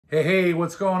Hey,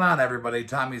 what's going on, everybody?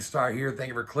 Tommy Star here. Thank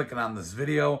you for clicking on this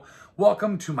video.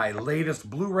 Welcome to my latest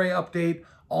Blu-ray update,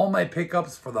 all my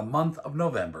pickups for the month of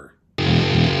November.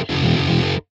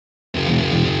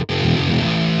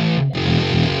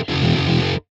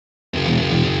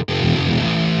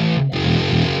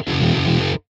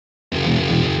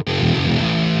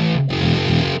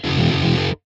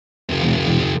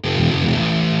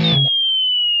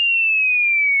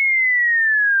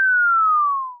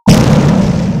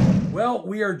 Well,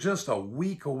 we are just a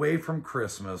week away from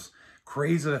Christmas.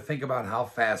 Crazy to think about how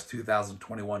fast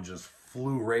 2021 just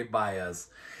flew right by us.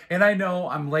 And I know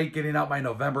I'm late getting out my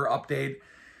November update.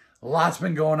 Lots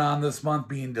been going on this month,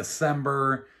 being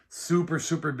December.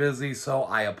 Super busy, so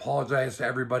I apologize to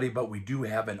everybody, but we do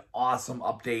have an awesome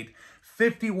update.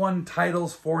 51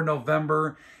 titles for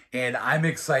November, and I'm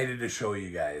excited to show you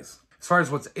guys. As far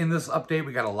as what's in this update,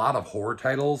 we got a lot of horror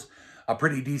titles. A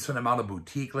pretty decent amount of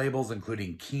boutique labels,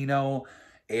 including Kino,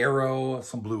 Arrow,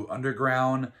 some Blue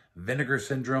Underground, Vinegar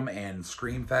Syndrome, and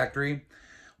Scream Factory.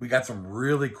 We got some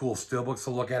really cool steelbooks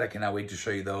to look at. I cannot wait to show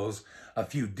you those. A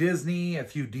few Disney, a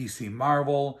few DC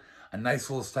Marvel, a nice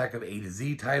little stack of A to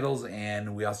Z titles,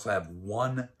 and we also have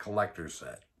one collector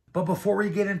set. But before we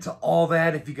get into all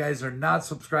that, if you guys are not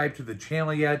subscribed to the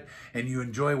channel yet and you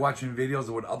enjoy watching videos of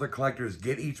what other collectors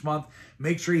get each month,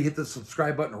 make sure you hit the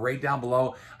subscribe button right down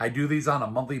below. I do these on a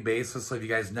monthly basis, so if you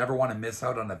guys never want to miss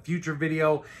out on a future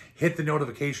video, hit the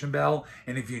notification bell.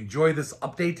 And if you enjoy this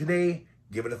update today,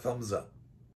 give it a thumbs up.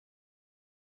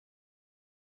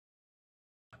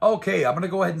 Okay, I'm going to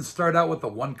go ahead and start out with the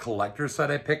one collector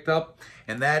set I picked up,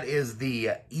 and that is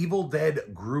the Evil Dead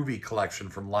Groovy Collection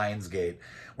from Lionsgate,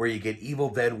 where you get Evil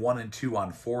Dead 1 and 2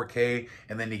 on 4K,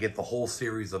 and then you get the whole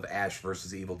series of Ash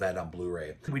vs. Evil Dead on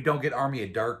Blu-ray. We don't get Army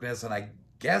of Darkness, and I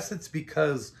guess it's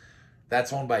because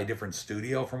that's owned by a different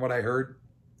studio from what I heard.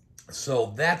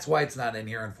 So that's why it's not in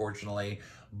here, unfortunately.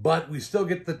 But we still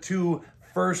get the two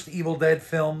first Evil Dead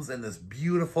films in this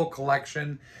beautiful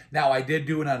collection. Now, I did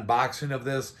do an unboxing of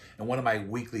this in one of my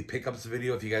weekly pickups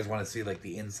video. If you guys want to see like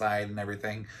the inside and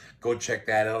everything, go check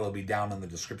that out. It'll be down in the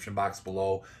description box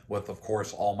below with, of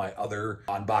course, all my other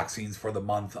unboxings for the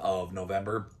month of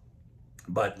November.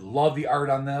 But love the art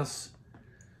on this.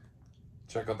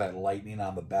 Check out that lightning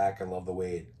on the back. I love the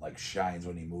way it like shines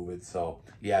when you move it. So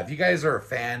yeah, if you guys are a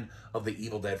fan of the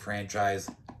Evil Dead franchise,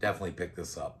 definitely pick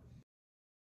this up.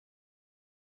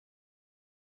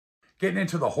 Getting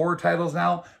into the horror titles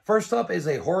now. First up is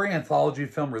a horror anthology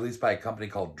film released by a company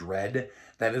called Dread.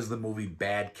 That is the movie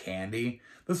Bad Candy.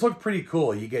 This looked pretty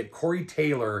cool. You get Corey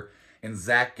Taylor and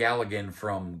Zach Galligan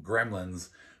from Gremlins,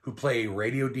 who play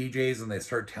radio DJs, and they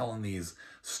start telling these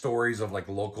stories of like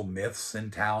local myths in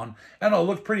town. I don't know, it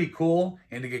looked pretty cool.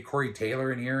 And to get Corey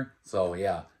Taylor in here. So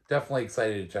yeah, definitely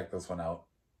excited to check this one out.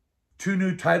 Two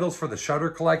new titles for the Shudder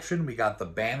collection. We got The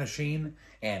Banishing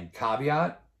and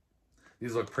Caveat.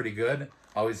 These look pretty good.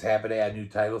 Always happy to add new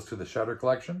titles to the Shudder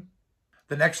collection.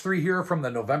 The next three here are from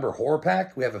the November Horror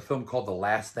Pack. We have a film called The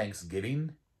Last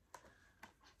Thanksgiving.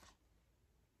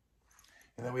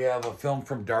 And then we have a film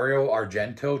from Dario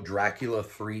Argento, Dracula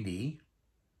 3D.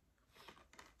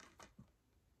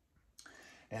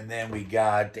 And then we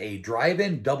got a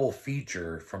drive-in double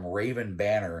feature from Raven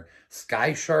Banner,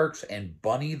 Sky Sharks and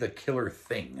Bunny the Killer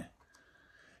Thing.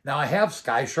 Now, I have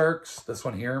Sky Sharks, this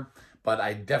one here, but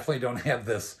I definitely don't have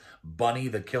this Bunny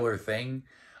the Killer Thing.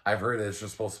 I've heard that it's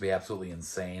just supposed to be absolutely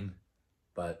insane.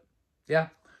 But yeah,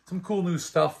 some cool new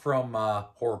stuff from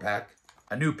Horror Pack.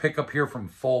 A new pickup here from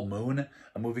Full Moon,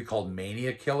 a movie called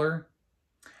Mania Killer.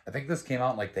 I think this came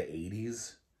out in like the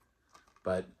 80s,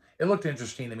 but it looked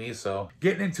interesting to me. So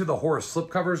getting into the horror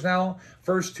slipcovers now.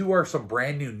 First two are some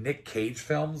brand new Nick Cage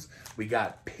films. We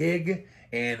got Pig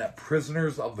and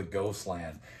Prisoners of the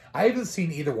Ghostland. I haven't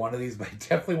seen either one of these, but I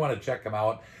definitely want to check them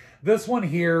out. This one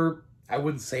here, I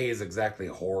wouldn't say is exactly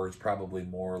horror. It's probably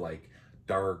more like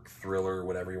dark, thriller,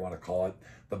 whatever you want to call it.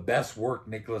 The best work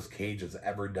Nicolas Cage has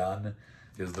ever done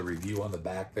is the review on the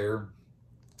back there.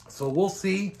 So we'll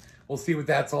see. We'll see what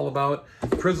that's all about.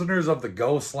 Prisoners of the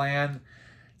Ghostland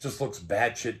just looks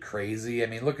batshit crazy. I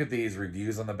mean, look at these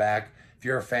reviews on the back. If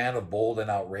you're a fan of bold and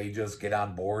outrageous, get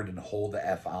on board and hold the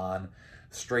F on.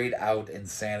 Straight out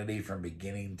insanity from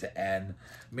beginning to end.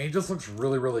 I mean, it just looks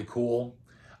really cool.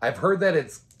 I've heard that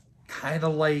it's kind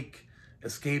of like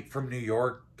Escape from New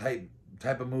York type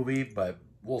of movie, but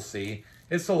we'll see.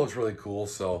 It still looks really cool,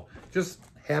 so just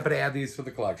happy to add these to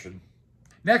the collection.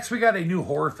 Next, we got a new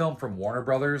horror film from Warner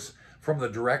Brothers from the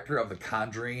director of The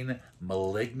Conjuring,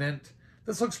 Malignant.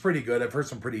 This looks pretty good. I've heard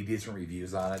some pretty decent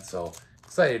reviews on it, so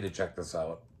excited to check this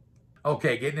out.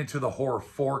 Okay, getting into the horror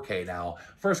 4K now.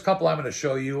 First couple I'm going to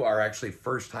show you are actually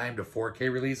first time to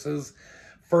 4K releases.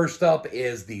 First up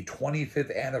is the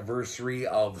 25th anniversary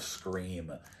of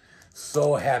Scream.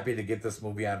 So happy to get this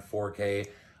movie on 4K.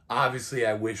 Obviously,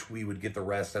 I wish we would get the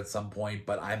rest at some point,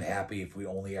 but I'm happy if we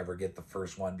only ever get the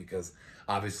first one because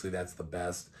obviously that's the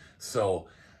best. So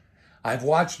I've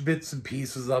watched bits and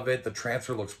pieces of it. The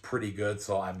transfer looks pretty good,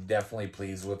 so I'm definitely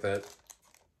pleased with it.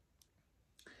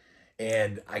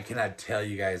 And I cannot tell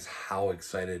you guys how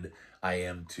excited I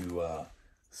am to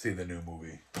see the new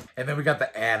movie. And then we got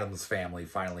the Addams Family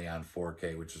finally on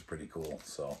 4K, which is pretty cool.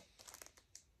 So,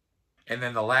 and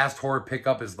then the last horror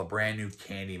pickup is the brand new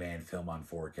Candyman film on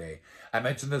 4K. I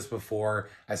mentioned this before.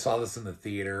 I saw this in the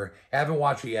theater. I haven't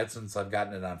watched it yet since I've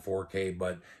gotten it on 4K,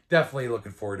 but definitely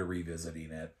looking forward to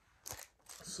revisiting it.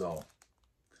 So,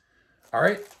 all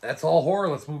right, that's all horror.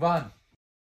 Let's move on.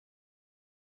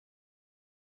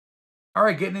 All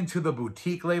right, getting into the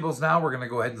boutique labels now. We're going to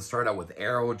go ahead and start out with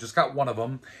Arrow. Just got one of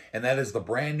them, and that is the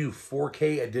brand new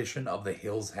 4K edition of The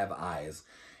Hills Have Eyes.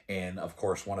 And, of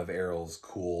course, one of Arrow's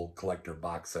cool collector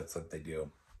box sets that they do.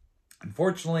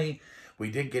 Unfortunately, we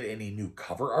didn't get any new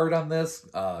cover art on this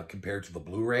compared to the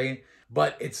Blu Ray,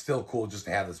 but it's still cool just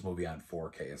to have this movie on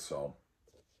 4K. So,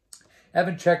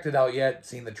 haven't checked it out yet,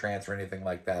 seen the transfer or anything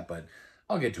like that, but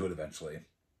I'll get to it eventually.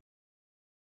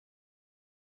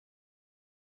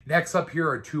 Next up here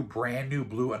are two brand new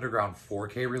Blue Underground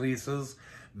 4K releases,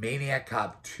 Maniac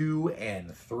Cop 2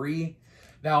 and 3.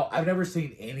 Now, I've never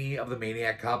seen any of the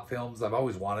Maniac Cop films. I've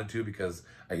always wanted to because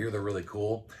I hear they're really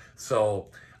cool.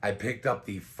 So I picked up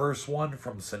the first one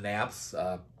from Synapse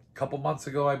a couple months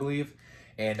ago, I believe.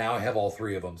 And now I have all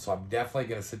three of them. So I'm definitely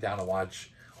going to sit down and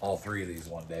watch all three of these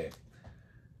one day.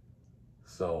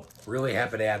 So really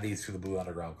happy to add these to the Blue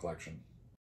Underground collection.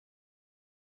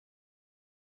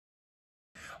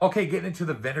 Okay, getting into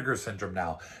the Vinegar Syndrome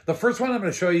now. The first one I'm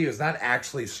going to show you is not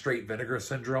actually straight Vinegar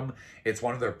Syndrome. It's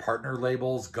one of their partner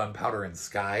labels, Gunpowder and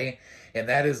Sky. And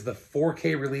that is the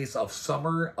 4K release of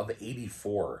Summer of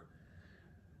 '84.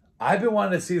 I've been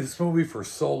wanting to see this movie for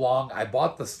so long. I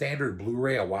bought the standard Blu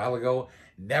Ray a while ago.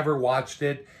 Never watched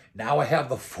it. Now I have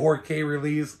the 4K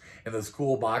release in this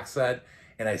cool box set.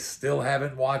 And I still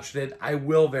haven't watched it. I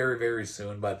will very, very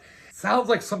soon. But sounds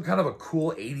like some kind of a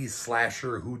cool 80s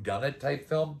slasher whodunit type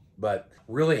film, but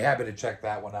really happy to check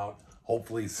that one out,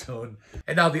 hopefully soon.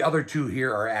 And now the other two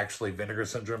here are actually Vinegar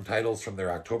Syndrome titles from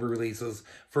their October releases.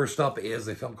 First up is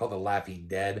a film called The Laughing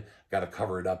Dead. Got to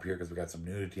cover it up here because we got some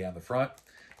nudity on the front.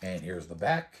 And here's the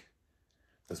back.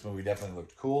 This movie definitely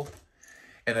looked cool.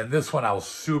 And then this one I was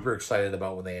super excited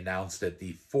about when they announced it,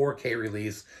 the 4K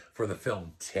release for the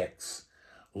film Ticks.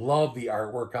 Love the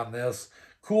artwork on this.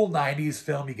 Cool 90s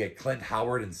film. You get Clint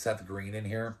Howard and Seth Green in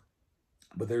here.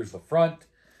 But there's the front.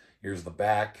 Here's the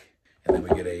back. And then we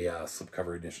get a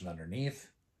slipcover edition underneath.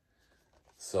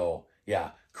 So,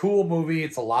 yeah. Cool movie.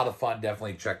 It's a lot of fun.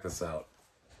 Definitely check this out.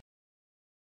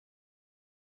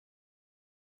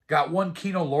 Got one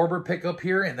Kino Lorber pickup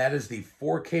here, and that is the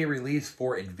 4K release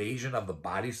for Invasion of the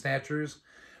Body Snatchers.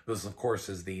 This, of course,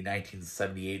 is the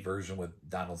 1978 version with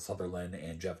Donald Sutherland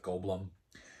and Jeff Goldblum.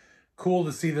 Cool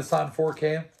to see this on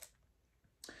 4K.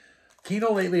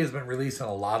 Kino lately has been releasing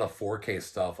a lot of 4K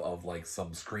stuff of like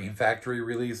some Scream Factory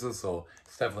releases, so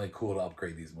it's definitely cool to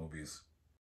upgrade these movies.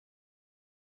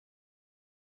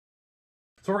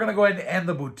 So we're going to go ahead and end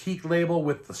the boutique label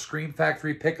with the Scream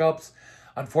Factory pickups.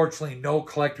 Unfortunately, no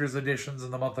collector's editions in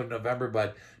the month of November,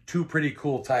 but two pretty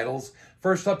cool titles.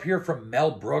 First up here from Mel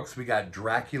Brooks, we got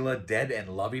Dracula, Dead and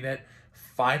Loving It,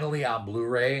 finally on Blu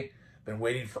Ray. Been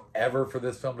waiting forever for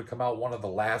this film to come out. One of the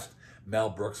last Mel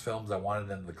Brooks films I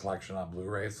wanted in the collection on Blu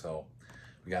Ray, so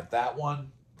we got that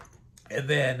one. And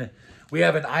then we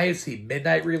have an IFC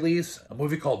Midnight release, a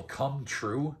movie called Come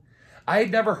True. I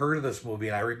had never heard of this movie,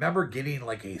 and I remember getting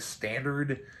like a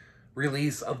standard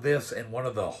release of this in one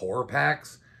of the horror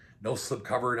packs. No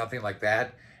slipcover, nothing like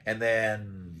that. And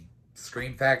then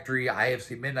Scream Factory,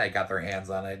 IFC Midnight got their hands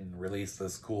on it and released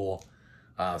this cool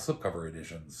slipcover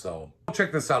edition. So I'll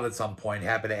check this out at some point.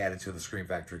 Happy to add it to the Scream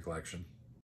Factory collection.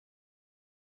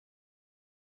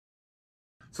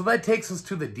 So that takes us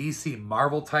to the DC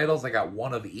Marvel titles. I got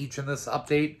one of each in this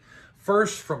update.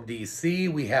 First, from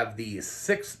DC, we have the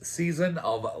 6th season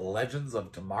of Legends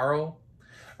of Tomorrow.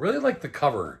 Really like the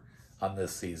cover on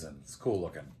this season. It's cool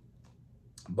looking.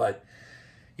 But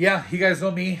yeah, you guys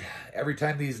know me. Every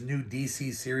time these new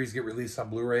DC series get released on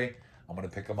Blu Ray, I'm going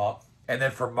to pick them up. And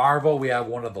then for Marvel, we have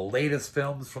one of the latest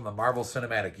films from the Marvel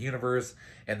Cinematic Universe,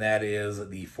 and that is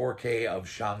the 4K of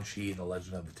Shang-Chi and the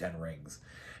Legend of the Ten Rings.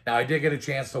 Now, I did get a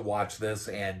chance to watch this,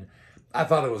 and I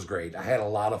thought it was great. I had a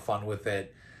lot of fun with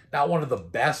it. Not one of the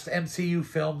best MCU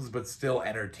films, but still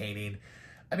entertaining.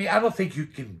 I mean, I don't think you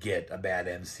can get a bad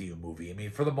MCU movie. I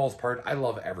mean, for the most part, I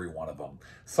love every one of them.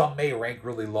 Some may rank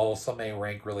really low, some may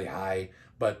rank really high,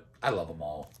 but I love them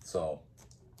all. So,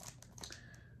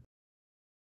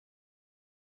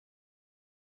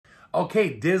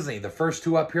 okay, Disney. The first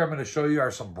two up here I'm going to show you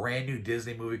are some brand new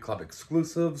Disney Movie Club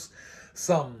exclusives.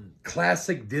 Some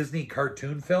classic Disney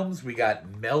cartoon films. We got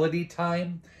Melody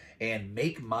Time and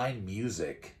Make Mine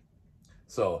Music.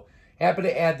 So, happy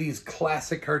to add these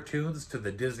classic cartoons to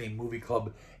the Disney Movie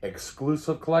Club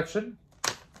exclusive collection.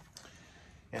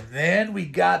 And then we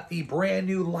got the brand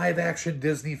new live-action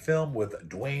Disney film with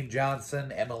Dwayne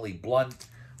Johnson, Emily Blunt,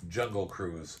 Jungle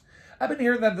Cruise. I've been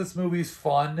hearing that this movie's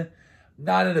fun.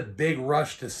 Not in a big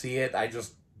rush to see it. I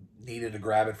just needed to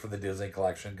grab it for the Disney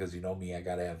collection because you know me, I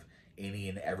gotta have any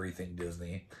and everything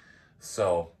Disney.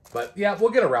 So, but yeah, we'll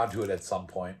get around to it at some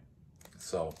point.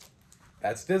 So,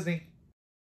 that's Disney.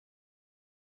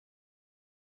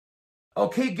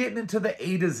 Okay, getting into the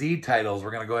A to Z titles,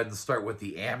 we're going to go ahead and start with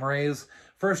the Amrays.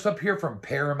 First up here from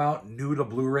Paramount, new to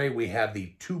Blu-ray, we have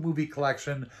the 2-movie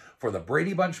collection for the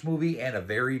Brady Bunch movie and a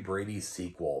Very Brady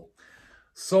sequel.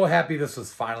 So happy this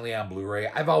is finally on Blu-ray.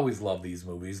 I've always loved these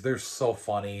movies. They're so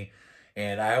funny,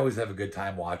 and I always have a good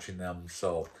time watching them.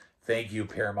 So thank you,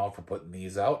 Paramount, for putting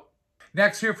these out.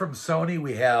 Next here from Sony,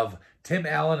 we have Tim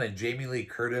Allen and Jamie Lee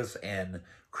Curtis and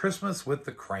Christmas with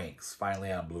the Cranks, finally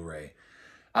on Blu-ray.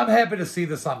 I'm happy to see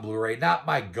this on Blu-ray. Not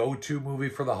my go-to movie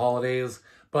for the holidays,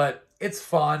 but it's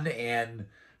fun, and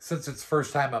since it's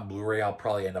first time on Blu-ray, I'll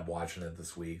probably end up watching it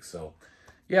this week. So,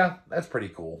 yeah, that's pretty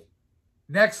cool.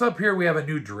 Next up here, we have a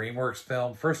new DreamWorks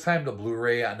film. First time to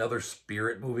Blu-ray, another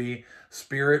Spirit movie.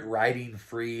 Spirit Riding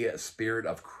Free, Spirit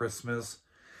of Christmas.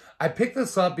 I picked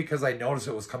this up because I noticed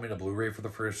it was coming to Blu-ray for the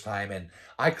first time, and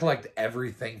I collect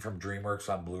everything from DreamWorks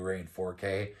on Blu-ray and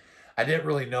 4K. I didn't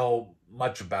really know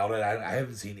much about it. I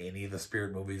haven't seen any of the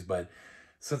Spirit movies, but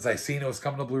since I seen it was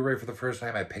coming to Blu-ray for the first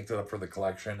time, I picked it up for the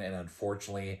collection, and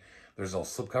unfortunately, there's no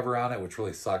slipcover on it, which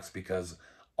really sucks because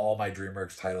all my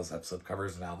DreamWorks titles have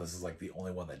slipcovers, and now this is like the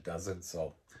only one that doesn't,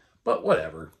 so, but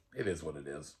whatever. It is what it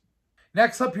is.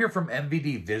 Next up here from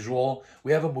MVD Visual,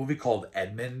 we have a movie called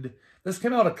Edmund. This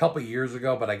came out a couple years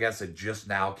ago, but I guess it just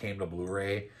now came to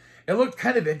Blu-ray. It looked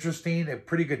kind of interesting, a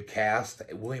pretty good cast.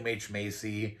 William H.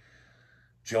 Macy,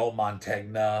 Joe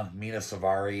Mantegna, Mina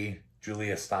Savari,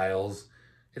 Julia Stiles.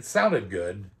 It sounded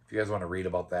good, if you guys want to read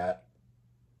about that.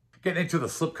 Getting into the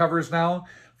slipcovers now.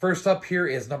 First up here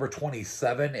is number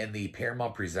 27 in the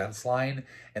Paramount Presents line,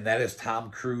 and that is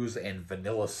Tom Cruise and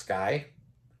Vanilla Sky.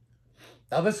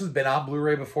 Now, this has been on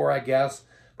Blu-ray before, I guess,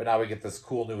 but now we get this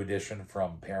cool new edition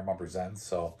from Paramount Presents.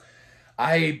 So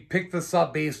I picked this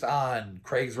up based on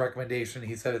Craig's recommendation.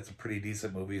 He said it's a pretty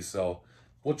decent movie, so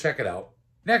we'll check it out.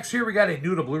 Next here, we got a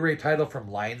new to Blu-ray title from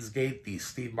Lionsgate, the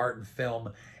Steve Martin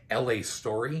film LA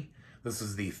Story. This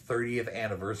is the 30th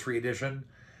anniversary edition.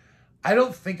 I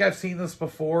don't think I've seen this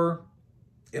before.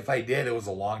 If I did, it was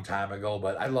a long time ago,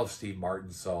 but I love Steve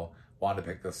Martin, so wanted to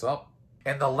pick this up.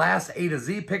 And the last A to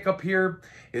Z pickup here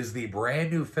is the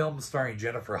brand new film starring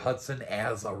Jennifer Hudson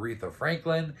as Aretha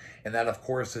Franklin, and that, of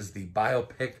course, is the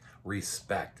biopic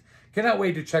Respect. Cannot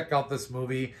wait to check out this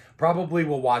movie. Probably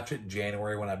will watch it in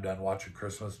January when I'm done watching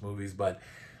Christmas movies, but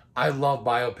I love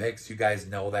biopics. You guys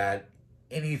know that.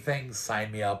 Anything,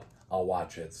 sign me up. I'll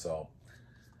watch it, so.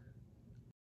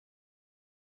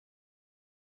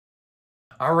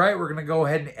 All right, we're going to go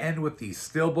ahead and end with the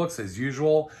steelbooks as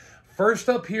usual. First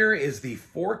up here is the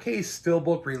 4K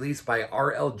steelbook released by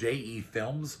RLJE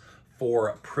Films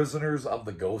for Prisoners of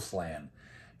the Ghostland.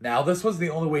 Now, this was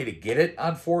the only way to get it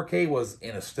on 4K was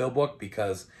in a steelbook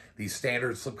because the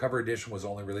standard slipcover edition was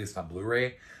only released on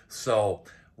Blu-ray. So,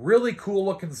 really cool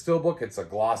looking steelbook. It's a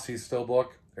glossy steelbook.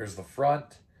 There's the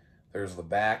front, there's the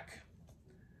back,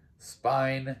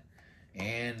 spine,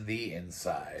 and the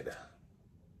inside.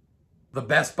 The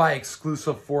Best Buy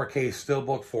exclusive 4K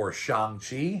steelbook for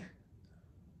Shang-Chi.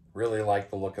 Really like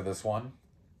the look of this one.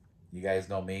 You guys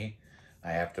know me.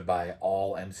 I have to buy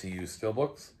all MCU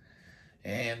steelbooks.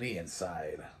 And the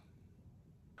inside.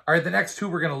 All right, the next two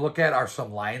we're going to look at are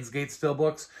some Lionsgate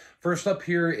steelbooks. First up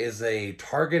here is a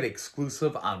Target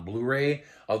exclusive on Blu-ray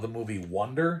of the movie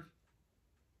Wonder.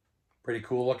 Pretty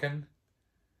cool looking.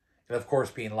 And of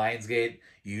course, being Lionsgate,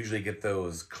 you usually get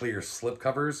those clear slip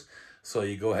covers. So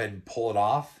you go ahead and pull it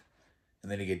off.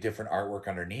 And then you get different artwork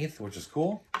underneath, which is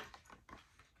cool.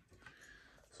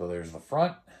 So there's the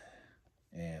front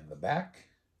and the back.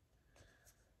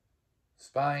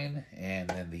 Spine, and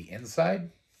then the inside.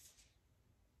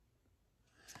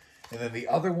 And then the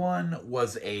other one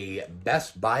was a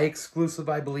Best Buy exclusive,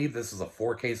 I believe. This is a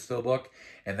 4K steelbook,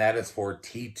 and that is for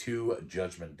T2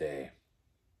 Judgment Day.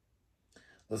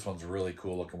 This one's really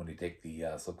cool looking when you take the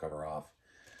slipcover off.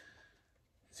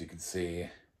 As you can see,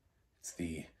 it's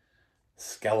the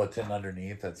skeleton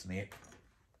underneath. That's neat.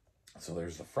 So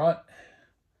there's the front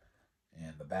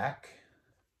and the back,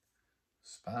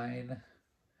 spine,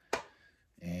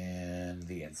 and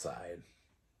the inside.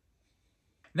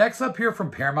 Next up here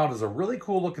from Paramount is a really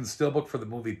cool looking steelbook for the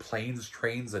movie Planes,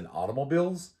 Trains, and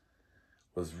Automobiles.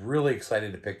 Was really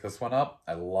excited to pick this one up.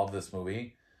 I love this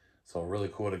movie. So really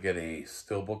cool to get a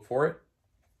steelbook for it.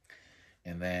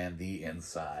 And then the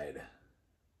inside.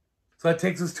 So that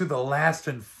takes us to the last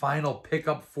and final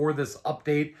pickup for this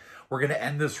update. We're going to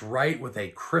end this right with a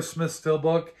Christmas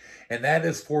steelbook. And that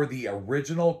is for the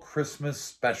original Christmas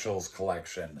Specials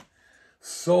collection.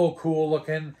 So cool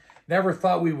looking. Never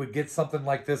thought we would get something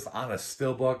like this on a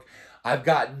steelbook. I've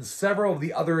gotten several of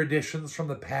the other editions from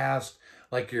the past,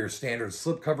 like your standard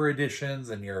slipcover editions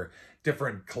and your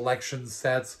different collection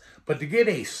sets. But to get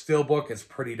a steelbook is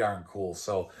pretty darn cool.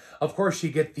 So, of course, you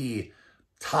get the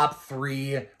top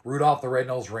 3, Rudolph the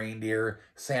Red-Nosed Reindeer,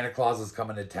 Santa Claus is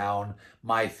Coming to Town,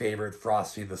 my favorite,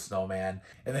 Frosty the Snowman.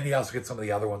 And then you also get some of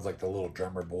the other ones like the Little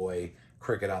Drummer Boy,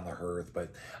 Cricket on the Hearth.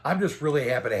 But I'm just really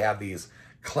happy to have these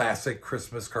classic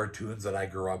Christmas cartoons that I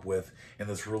grew up with in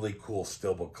this really cool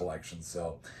steelbook collection.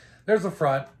 So there's the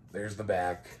front, there's the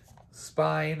back,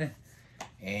 spine,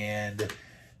 and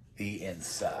the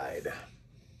inside.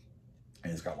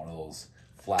 And it's got one of those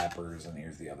flappers, and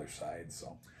here's the other side.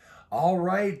 So all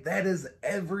right, that is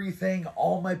everything.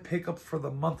 All my pickups for the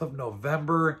month of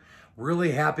November.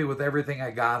 Really happy with everything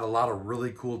I got. A lot of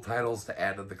really cool titles to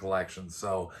add to the collection.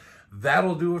 So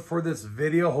that'll do it for this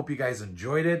video. Hope you guys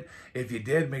enjoyed it. If you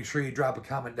did, make sure you drop a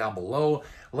comment down below.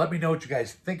 Let me know what you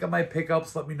guys think of my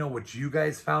pickups. Let me know what you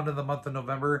guys found in the month of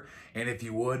November. And if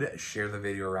you would, share the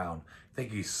video around.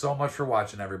 Thank you so much for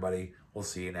watching, everybody. We'll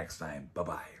see you next time.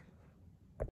 Bye-bye.